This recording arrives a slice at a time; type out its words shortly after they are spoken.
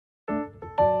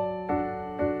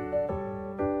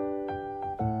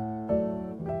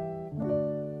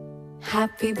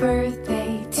Happy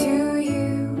birthday to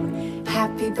you.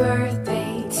 Happy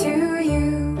birthday to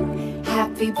you.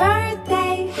 Happy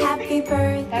birthday, happy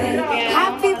birthday,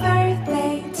 happy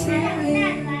birthday to you.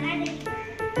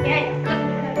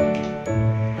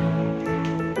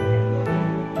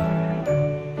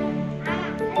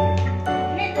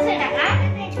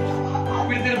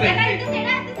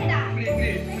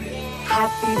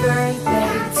 Happy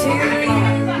birthday to you.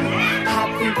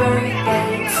 Happy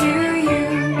birthday to you.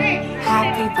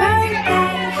 Happy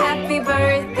birthday, happy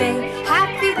birthday,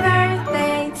 happy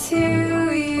birthday to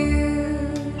you.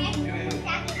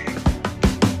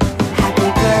 Happy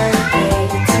birthday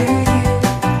to you.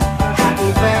 Happy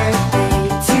birthday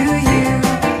to you.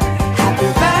 Happy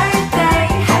birthday,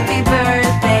 happy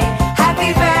birthday, happy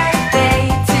birthday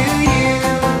to you.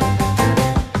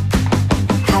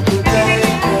 Happy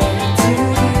birthday to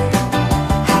you.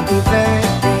 Happy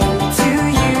birthday to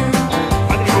you.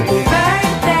 Happy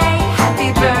birthday, happy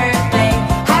birthday,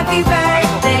 happy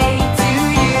birthday to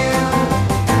you.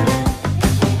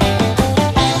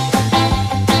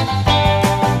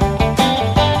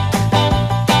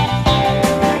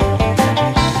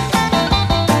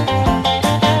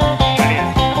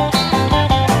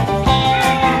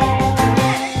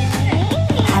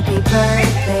 Happy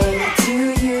birthday to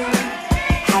you.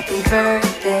 Happy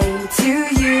birthday to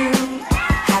you.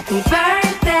 Happy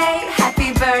birthday, happy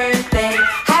birthday,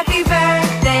 happy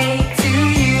birthday to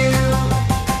you.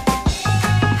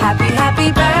 Happy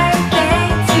birthday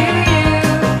to you.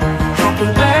 Happy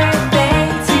birthday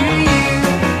to you.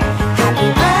 Happy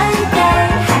birthday,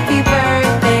 happy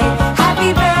birthday,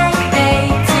 happy birthday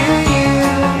to you.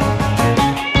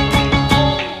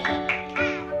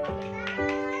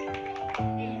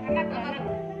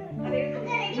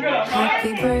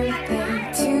 Happy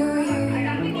birthday to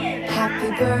you. Happy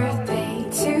birthday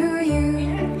to you.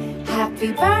 Happy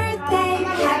birthday,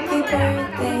 happy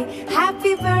birthday,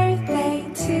 happy birthday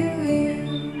to you.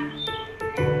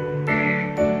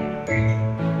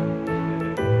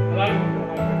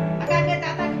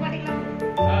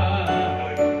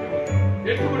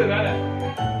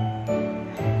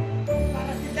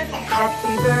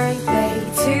 Happy birthday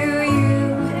to you.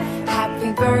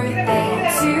 Happy birthday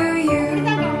to you.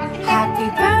 Happy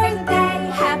birthday,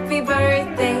 happy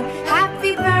birthday,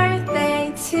 happy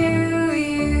birthday to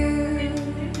you.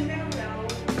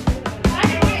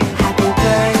 Happy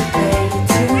birthday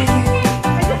to you.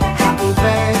 Happy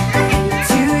birthday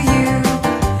to you.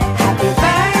 Happy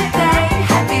birthday,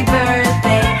 happy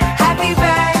birthday, happy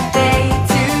birthday to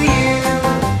you.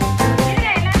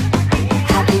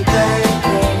 Happy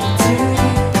birthday to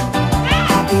you.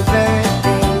 Happy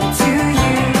birthday to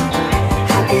you.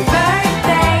 Happy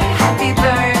birthday, happy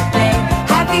birthday,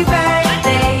 happy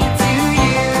birthday to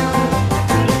you.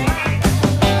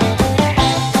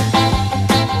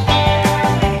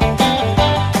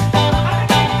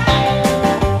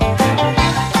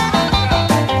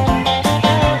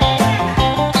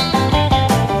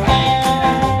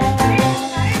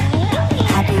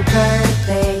 Happy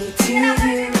birthday to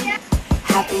you.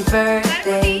 Happy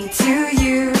birthday to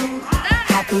you.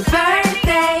 Happy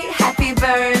birthday, happy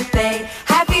birthday,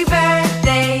 happy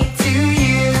birthday to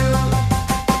you.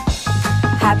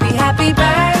 Happy birthday.